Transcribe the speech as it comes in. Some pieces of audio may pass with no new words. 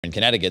In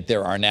Connecticut,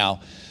 there are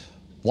now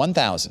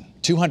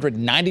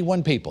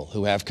 1,291 people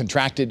who have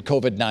contracted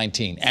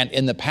COVID-19, and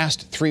in the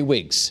past 3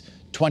 weeks,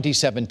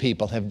 27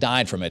 people have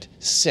died from it,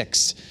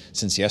 6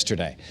 since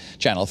yesterday.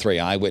 Channel 3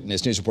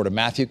 Eyewitness News reporter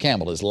Matthew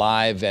Campbell is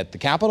live at the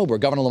Capitol, where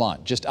Governor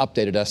Lamont just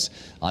updated us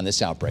on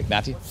this outbreak.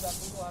 Matthew?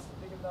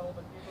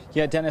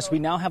 Yeah, Dennis, we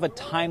now have a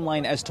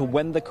timeline as to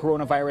when the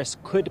coronavirus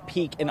could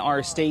peak in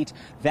our state.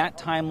 That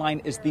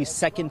timeline is the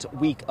second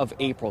week of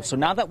April. So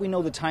now that we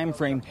know the time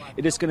frame,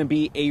 it is going to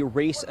be a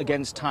race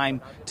against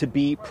time to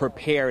be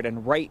prepared.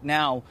 And right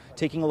now,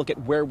 taking a look at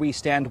where we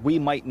stand, we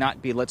might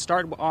not be. Let's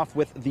start off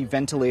with the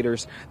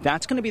ventilators.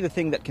 That's going to be the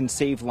thing that can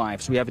save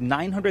lives. We have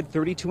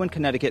 932 in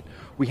Connecticut.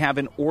 We have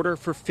an order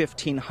for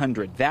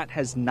 1,500. That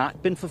has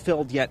not been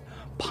fulfilled yet,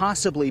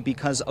 possibly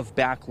because of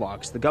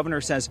backlogs. The governor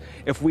says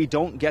if we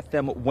don't get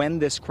them when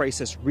this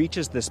crisis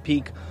reaches this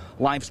peak,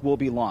 lives will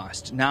be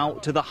lost. Now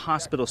to the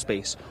hospital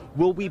space.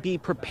 Will we be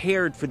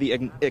prepared for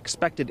the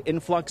expected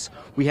influx?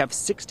 We have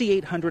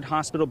 6,800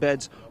 hospital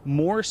beds.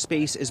 More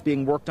space is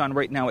being worked on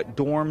right now at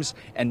dorms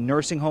and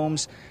nursing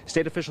homes.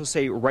 State officials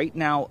say right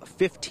now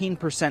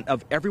 15%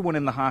 of everyone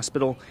in the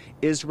hospital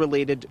is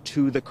related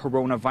to the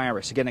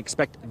coronavirus. Again,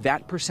 expect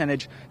that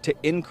percentage to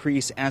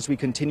increase as we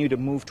continue to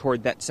move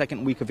toward that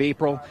second week of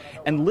April.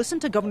 And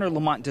listen to Governor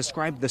Lamont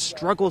describe the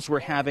struggles we're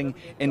having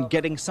in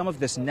getting some of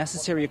this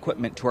necessary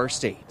equipment to our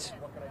state.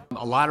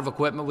 A lot of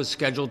equipment was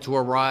scheduled to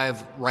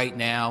arrive right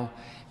now,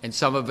 and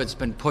some of it's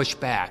been pushed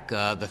back.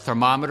 The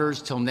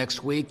thermometers till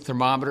next week,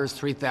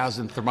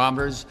 3,000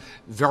 thermometers,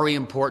 very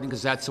important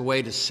because that's a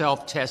way to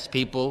self-test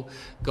people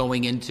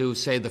going into,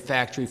 say, the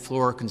factory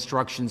floor,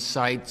 construction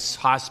sites,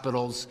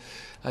 hospitals,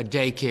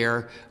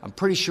 daycare. I'm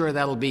pretty sure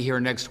that'll be here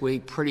next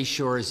week. Pretty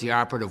sure is the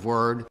operative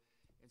word. And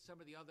some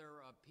of the other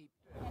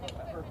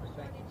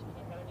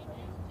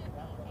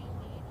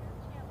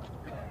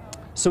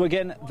So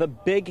again, the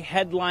big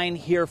headline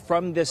here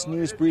from this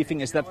news briefing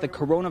is that the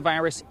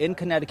coronavirus in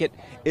Connecticut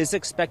is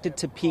expected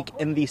to peak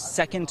in the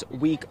second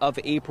week of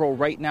April.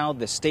 Right now,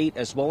 the state,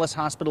 as well as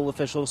hospital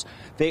officials,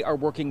 they are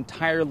working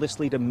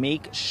tirelessly to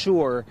make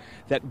sure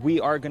that we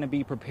are going to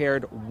be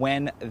prepared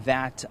when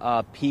that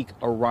peak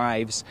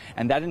arrives.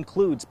 And that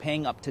includes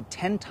paying up to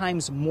 10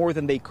 times more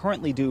than they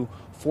currently do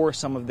for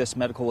some of this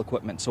medical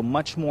equipment. So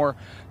much more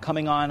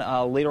coming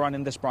on later on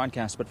in this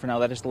broadcast. But for now,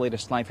 that is the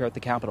latest live here at the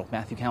Capitol.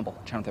 Matthew Campbell,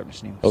 Channel 13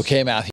 News. Okay, Matthew.